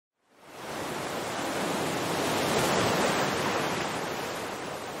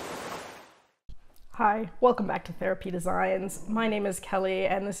Hi, welcome back to Therapy Designs. My name is Kelly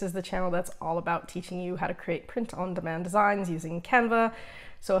and this is the channel that's all about teaching you how to create print-on-demand designs using Canva.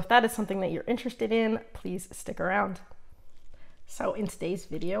 So if that is something that you're interested in, please stick around. So in today's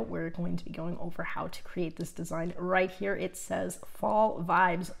video, we're going to be going over how to create this design right here. It says fall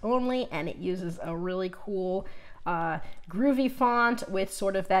vibes only, and it uses a really cool groovy font with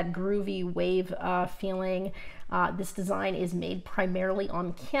sort of that groovy wave feeling. This design is made primarily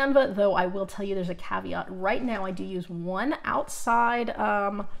on Canva, though I will tell you there's a caveat. Right now I do use one outside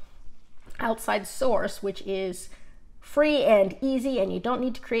source, which is free and easy, and you don't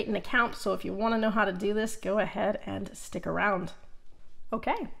need to create an account. So if you want to know how to do this, go ahead and stick around.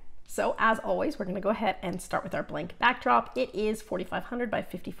 Okay, so as always, we're going to go ahead and start with our blank backdrop. It is 4500 by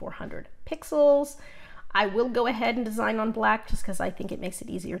 5400 pixels. I will go ahead and design on black just because I think it makes it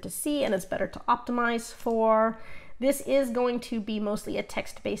easier to see and it's better to optimize for. This is going to be mostly a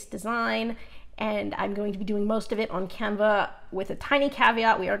text-based design, and I'm going to be doing most of it on Canva with a tiny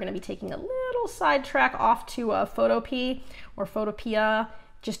caveat. We are going to be taking a little sidetrack off to Photopea or Photopea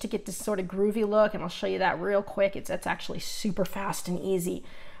just to get this sort of groovy look, and I'll show you that real quick. It's actually super fast and easy.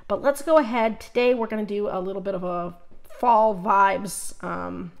 But let's go ahead. Today we're going to do a little bit of a fall vibes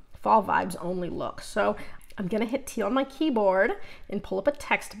only look. So I'm going to hit T on my keyboard and pull up a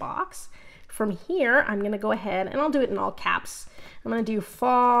text box. From here, I'm going to go ahead and I'll do it in all caps. I'm going to do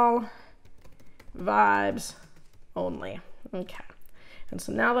fall vibes only. Okay. And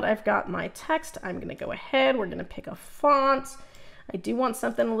so now that I've got my text, I'm going to go ahead. We're going to pick a font. I do want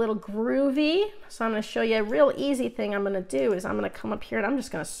something a little groovy. So I'm going to show you a real easy thing I'm going to do is I'm going to come up here and I'm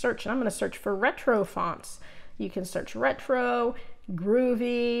just going to search, and I'm going to search for retro fonts. You can search retro,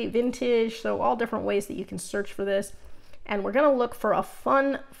 groovy, vintage, so all different ways that you can search for this. And we're going to look for a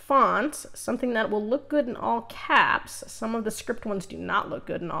fun font, something that will look good in all caps. Some of the script ones do not look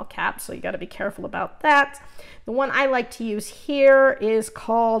good in all caps, so you got to be careful about that. The one I like to use here is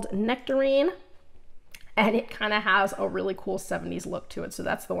called Nectarine, and it kind of has a really cool 70s look to it, so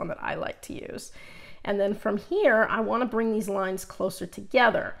that's the one that I like to use. And then from here, I want to bring these lines closer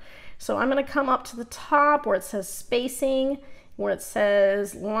together. So I'm going to come up to the top where it says spacing, where it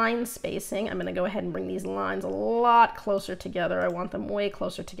says line spacing. I'm going to go ahead and bring these lines a lot closer together. I want them way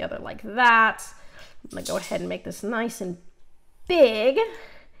closer together like that. I'm going to go ahead and make this nice and big.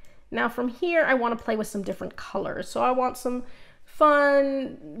 Now from here, I want to play with some different colors. So I want some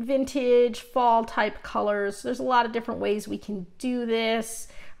fun, vintage, fall type colors. There's a lot of different ways we can do this.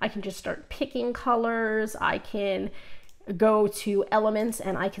 I can just start picking colors. I can go to elements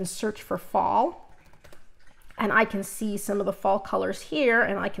and I can search for fall, and I can see some of the fall colors here,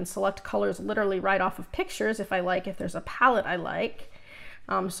 and I can select colors literally right off of pictures if I like, if there's a palette I like.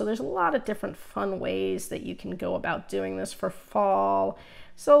 So there's a lot of different fun ways that you can go about doing this for fall.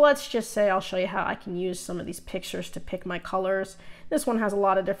 So let's just say I'll show you how I can use some of these pictures to pick my colors. This one has a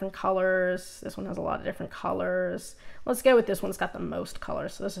lot of different colors. This one has a lot of different colors. Let's go with this one. It's got the most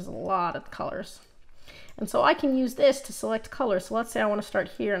colors. So this is a lot of colors. And so I can use this to select colors. So let's say I want to start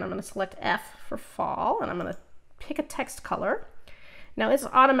here, and I'm going to select F for fall, and I'm going to pick a text color. Now it's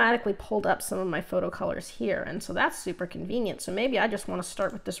automatically pulled up some of my photo colors here, and so that's super convenient. So maybe I just want to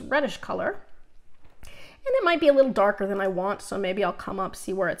start with this reddish color, and it might be a little darker than I want, so maybe I'll come up,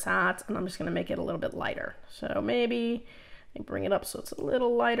 see where it's at, and I'm just going to make it a little bit lighter. So maybe I bring it up so it's a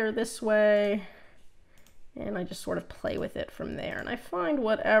little lighter this way, and I just sort of play with it from there. And I find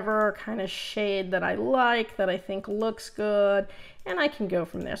whatever kind of shade that I like, that I think looks good, and I can go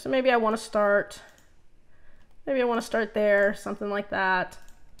from there. So maybe I want to start there, something like that.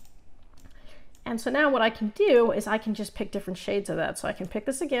 And so now what I can do is I can just pick different shades of that. So I can pick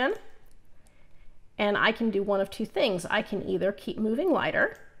this again, and I can do one of two things. I can either keep moving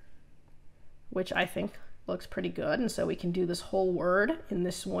lighter, which I think looks pretty good, and so we can do this whole word in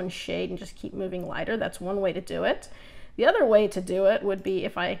this one shade and just keep moving lighter. That's one way to do it. The other way to do it would be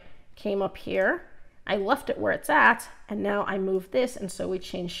if I came up here, I left it where it's at, and now I move this, and so we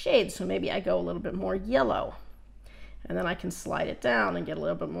change shades. So maybe I go a little bit more yellow, and then I can slide it down and get a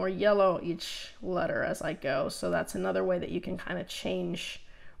little bit more yellow each letter as I go. So that's another way that you can kind of change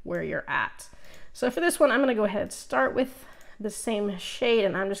where you're at. So for this one, I'm going to go ahead and start with the same shade,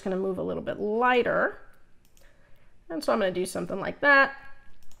 and I'm just going to move a little bit lighter. And so I'm going to do something like that,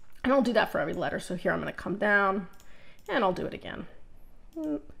 and I'll do that for every letter. So here I'm going to come down, and I'll do it again.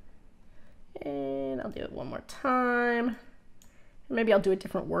 And I'll do it one more time. Maybe I'll do a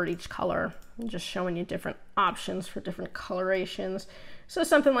different word each color. I'm just showing you different options for different colorations. So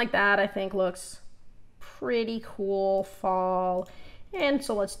something like that I think looks pretty cool, fall. And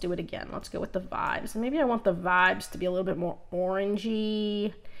so let's do it again. Let's go with the vibes. And maybe I want the vibes to be a little bit more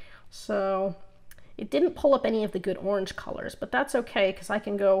orangey. So It didn't pull up any of the good orange colors, but that's okay because I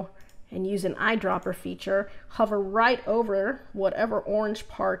can go and use an eyedropper feature, hover right over whatever orange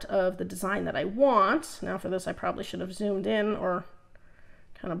part of the design that I want. Now for this, I probably should have zoomed in or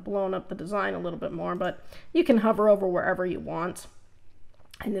kind of blown up the design a little bit more, but you can hover over wherever you want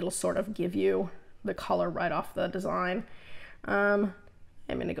and it'll sort of give you the color right off the design. I'm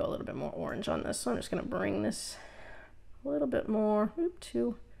going to go a little bit more orange on this, so I'm just going to bring this a little bit more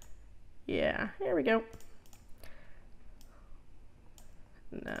yeah, there we go.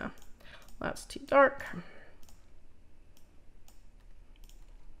 No, that's too dark.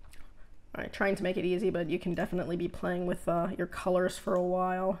 All right, trying to make it easy, but you can definitely be playing with your colors for a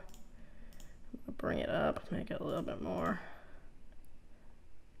while. I'll bring it up, make it a little bit more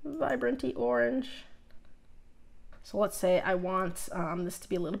vibranty orange. So let's say I want this to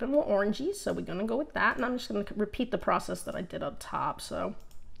be a little bit more orangey, so we're gonna go with that, and I'm just gonna repeat the process that I did up top. So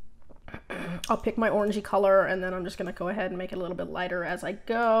I'll pick my orangey color, and then I'm just gonna go ahead and make it a little bit lighter as I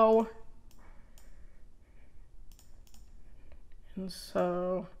go. And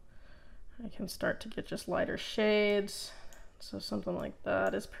so I can start to get just lighter shades. So something like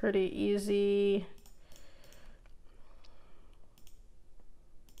that is pretty easy.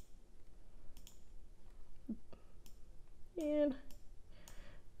 And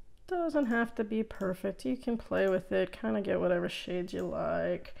doesn't have to be perfect. You can play with it, kind of get whatever shades you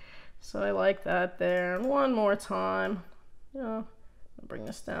like. So I like that there. And one more time, I'll bring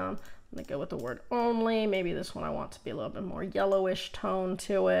this down. I'm gonna go with the word only. Maybe this one I want to be a little bit more yellowish tone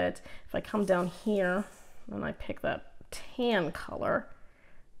to it. If I come down here and I pick that tan color,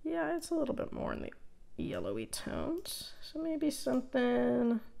 yeah, it's a little bit more in the yellowy tones. So maybe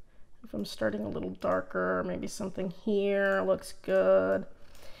something, if I'm starting a little darker, maybe something here looks good.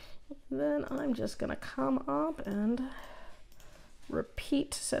 Then I'm just gonna come up and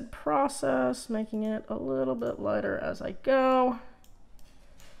repeat said process, making it a little bit lighter as I go.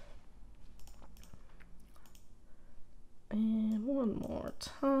 And one more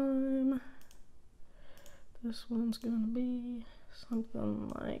time. This one's gonna be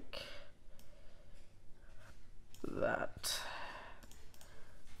something like that.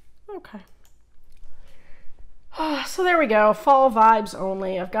 Okay. So there we go, fall vibes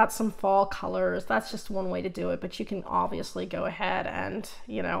only. I've got some fall colors. That's just one way to do it, but you can obviously go ahead and,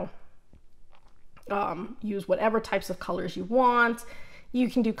 use whatever types of colors you want. You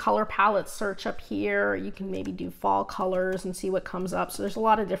can do color palette search up here. You can maybe do fall colors and see what comes up. So there's a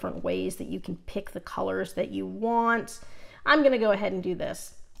lot of different ways that you can pick the colors that you want. I'm gonna go ahead and do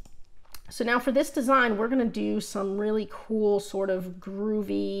this. So now for this design, we're gonna do some really cool sort of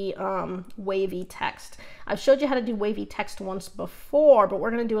groovy wavy text. I've showed you how to do wavy text once before, but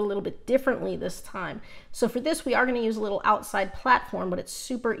we're gonna do it a little bit differently this time. So for this, we are gonna use a little outside platform, but it's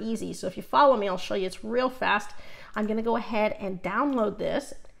super easy. So if you follow me, I'll show you, it's real fast. I'm gonna go ahead and download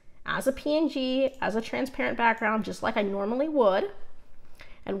this as a PNG, as a transparent background, just like I normally would.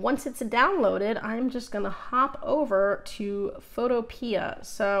 And once it's downloaded, I'm just gonna hop over to Photopea.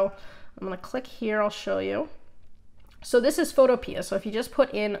 So I'm gonna click here, I'll show you. So this is Photopea. So if you just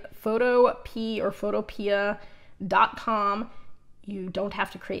put in Photopea or photopea.com, you don't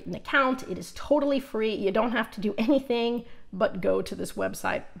have to create an account. It is totally free. You don't have to do anything but go to this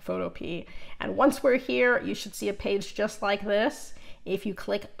website, Photopea. And once we're here, you should see a page just like this. If you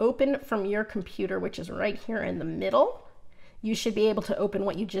click open from your computer, which is right here in the middle, you should be able to open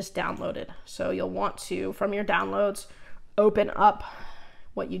what you just downloaded. So you'll want to, from your downloads, open up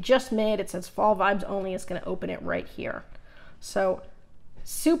what you just made. It says fall vibes only. It's going to open it right here. So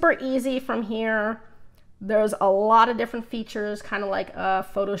super easy from here. There's a lot of different features, kind of like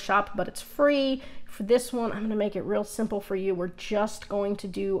Photoshop, but it's free. For this one, I'm going to make it real simple for you. We're just going to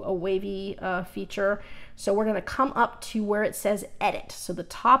do a wavy feature. So we're going to come up to where it says edit. So the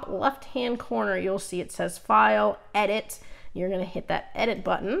top left-hand corner, you'll see it says file, edit. You're going to hit that edit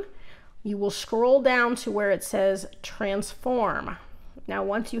button. You will scroll down to where it says transform. Now,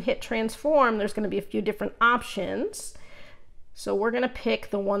 once you hit transform, there's going to be a few different options. So we're going to pick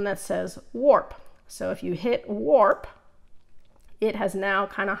the one that says warp. So if you hit warp, it has now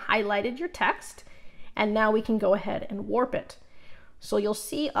kind of highlighted your text, and now we can go ahead and warp it. So you'll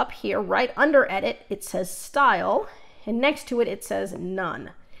see up here, right under edit, it says style, and next to it, it says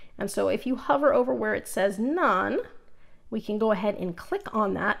none. And so if you hover over where it says none, we can go ahead and click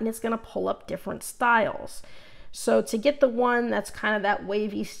on that, and it's going to pull up different styles. So to get the one that's kind of that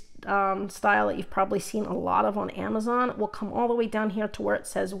wavy style that you've probably seen a lot of on Amazon, we'll come all the way down here to where it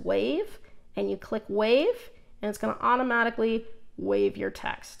says wave, and you click wave, and it's going to automatically wave your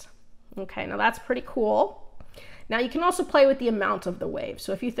text. Okay, now that's pretty cool. Now you can also play with the amount of the wave.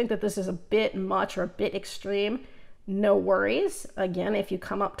 So if you think that this is a bit much or a bit extreme, no worries. Again, if you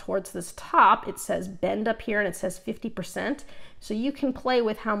come up towards this top, it says bend up here and it says 50%. So you can play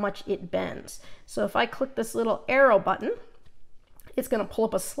with how much it bends. So if I click this little arrow button, it's going to pull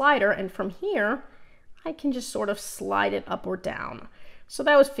up a slider, and from here, I can just sort of slide it up or down. So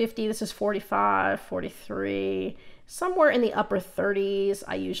that was 50, this is 45, 43, somewhere in the upper 30s,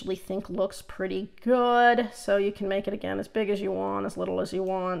 I usually think looks pretty good. So you can make it again as big as you want, as little as you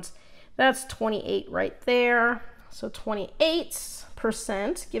want. That's 28 right there. So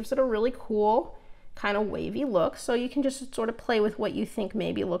 28% gives it a really cool kind of wavy look. So you can just sort of play with what you think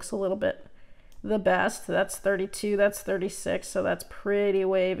maybe looks a little bit the best. That's 32, that's 36, so that's pretty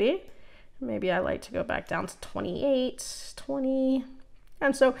wavy. Maybe I like to go back down to 28, 20.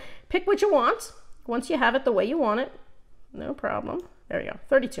 And so pick what you want. Once you have it the way you want it, no problem. There you go,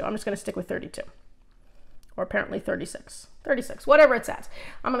 32. I'm just going to stick with 32. Or apparently 36. 36, whatever it's at.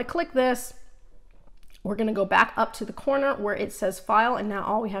 I'm going to click this. We're going to go back up to the corner where it says File, and now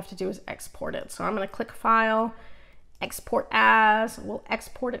all we have to do is export it. So I'm going to click File, Export As. We'll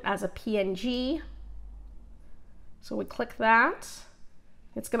export it as a PNG. So we click that.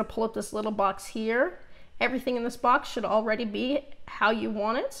 It's going to pull up this little box here. Everything in this box should already be how you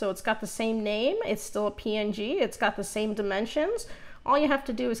want it. So it's got the same name. It's still a PNG. It's got the same dimensions. All you have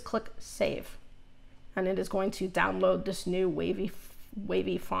to do is click Save. And it is going to download this new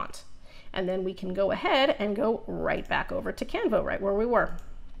wavy font. And then we can go ahead and go right back over to Canva, right where we were.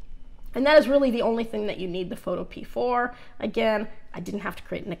 And that is really the only thing that you need the Photopea for. Again, I didn't have to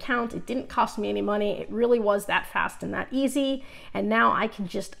create an account. It didn't cost me any money. It really was that fast and that easy. And now I can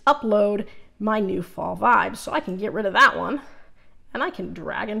just upload my new fall vibes. So I can get rid of that one and I can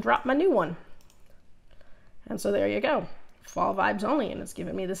drag and drop my new one. And so there you go, fall vibes only. And it's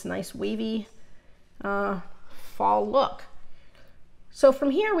giving me this nice wavy fall look. So from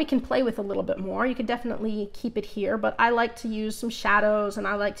here we can play with a little bit more. You could definitely keep it here, but I like to use some shadows and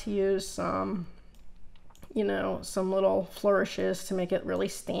I like to use some, you know, some little flourishes to make it really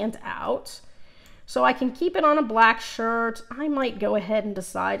stand out. So I can keep it on a black shirt. I might go ahead and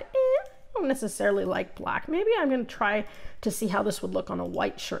decide, I don't necessarily like black. Maybe I'm going to try to see how this would look on a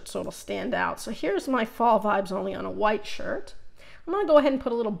white shirt so it'll stand out. So here's my fall vibes only on a white shirt. I'm going to go ahead and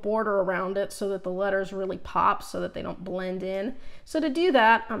put a little border around it so that the letters really pop so that they don't blend in. So to do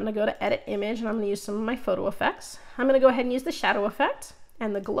that, I'm going to go to Edit Image and I'm going to use some of my photo effects. I'm going to go ahead and use the shadow effect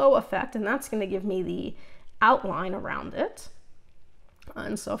and the glow effect, and that's going to give me the outline around it.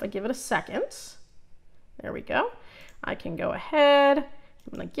 And so if I give it a second, there we go. I can go ahead.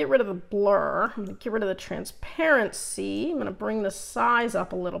 I'm going to get rid of the blur. I'm going to get rid of the transparency. I'm going to bring the size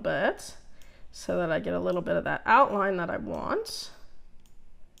up a little bit so that I get a little bit of that outline that I want.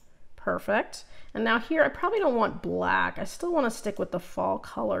 Perfect. And now here, I probably don't want black. I still want to stick with the fall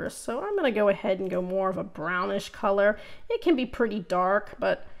colors. So I'm going to go ahead and go more of a brownish color. It can be pretty dark,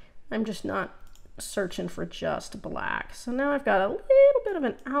 but I'm just not searching for just black. So now I've got a little bit of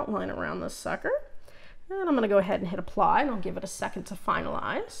an outline around this sucker. And I'm going to go ahead and hit apply, and I'll give it a second to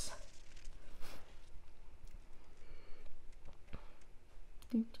finalize.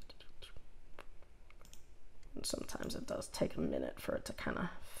 And sometimes it does take a minute for it to kind of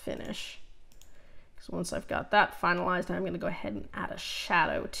finish. Because once I've got that finalized, I'm going to go ahead and add a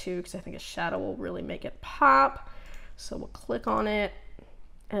shadow too, because I think a shadow will really make it pop. So we'll click on it,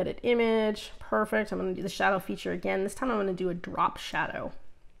 edit image, perfect. I'm going to do the shadow feature again. This time I'm going to do a drop shadow.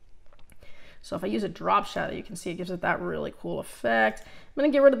 So if I use a drop shadow, you can see it gives it that really cool effect. I'm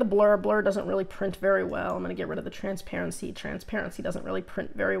going to get rid of the blur. Blur doesn't really print very well. I'm going to get rid of the transparency. Transparency doesn't really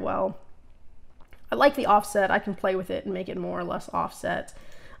print very well. I like the offset. I can play with it and make it more or less offset.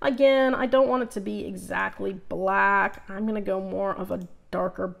 Again, I don't want it to be exactly black. I'm going to go more of a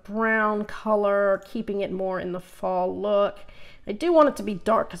darker brown color, keeping it more in the fall look. I do want it to be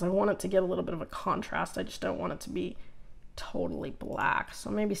dark because I want it to get a little bit of a contrast. I just don't want it to be totally black. So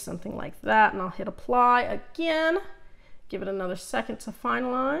maybe something like that, and I'll hit apply again. Give it another second to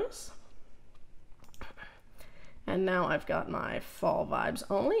finalize. And now I've got my fall vibes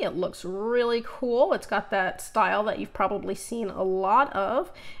only. It looks really cool. It's got that style that you've probably seen a lot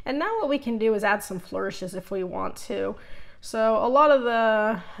of. And now what we can do is add some flourishes if we want to. So a lot of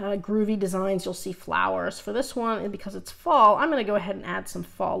the Groovy designs, you'll see flowers. For this one, and because it's fall, I'm going to go ahead and add some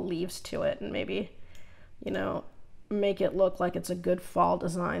fall leaves to it and maybe, you know, make it look like it's a good fall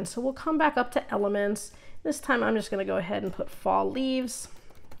design. So we'll come back up to elements. This time I'm just going to go ahead and put fall leaves.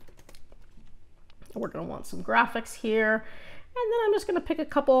 We're going to want some graphics here. And then I'm just going to pick a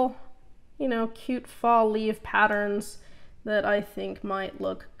couple, you know, cute fall leaf patterns that I think might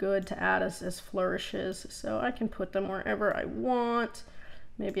look good to add as flourishes. So I can put them wherever I want.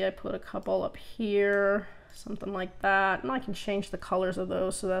 Maybe I put a couple up here, something like that. And I can change the colors of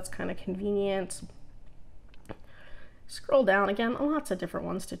those, so that's kind of convenient. Scroll down again, lots of different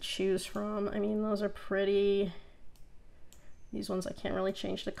ones to choose from. I mean, those are pretty. These ones I can't really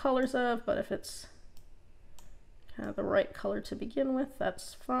change the colors of, but if it's kind of the right color to begin with,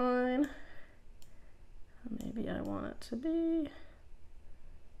 that's fine. Maybe I want it to be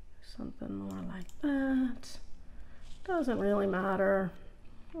something more like that. Doesn't really matter.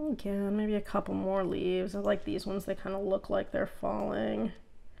 Again, maybe a couple more leaves. I like these ones, they kind of look like they're falling.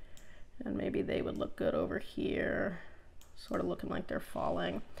 And maybe they would look good over here, sort of looking like they're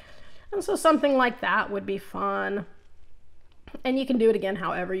falling. And so something like that would be fun. And you can do it again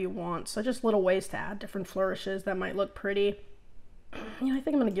however you want. So just little ways to add different flourishes that might look pretty. You know, I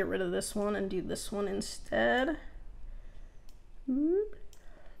think I'm going to get rid of this one and do this one instead. That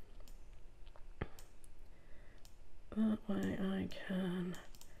way I can.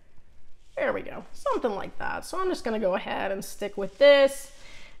 There we go. Something like that. So I'm just going to go ahead and stick with this.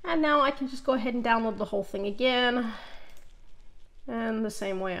 And now I can just go ahead and download the whole thing again. And the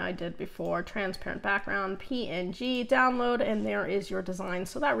same way I did before, transparent background, PNG, download, and there is your design.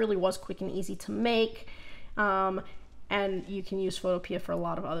 So that really was quick and easy to make. And you can use Photopea for a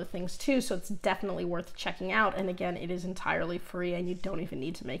lot of other things too, so it's definitely worth checking out. And again, it is entirely free and you don't even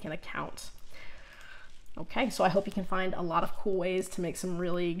need to make an account. Okay, so I hope you can find a lot of cool ways to make some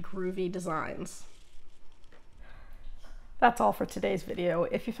really groovy designs. That's all for today's video.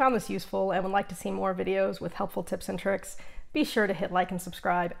 If you found this useful and would like to see more videos with helpful tips and tricks, be sure to hit like and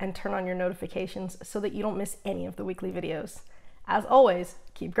subscribe and turn on your notifications so that you don't miss any of the weekly videos. As always,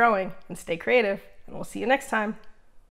 keep growing and stay creative, and we'll see you next time.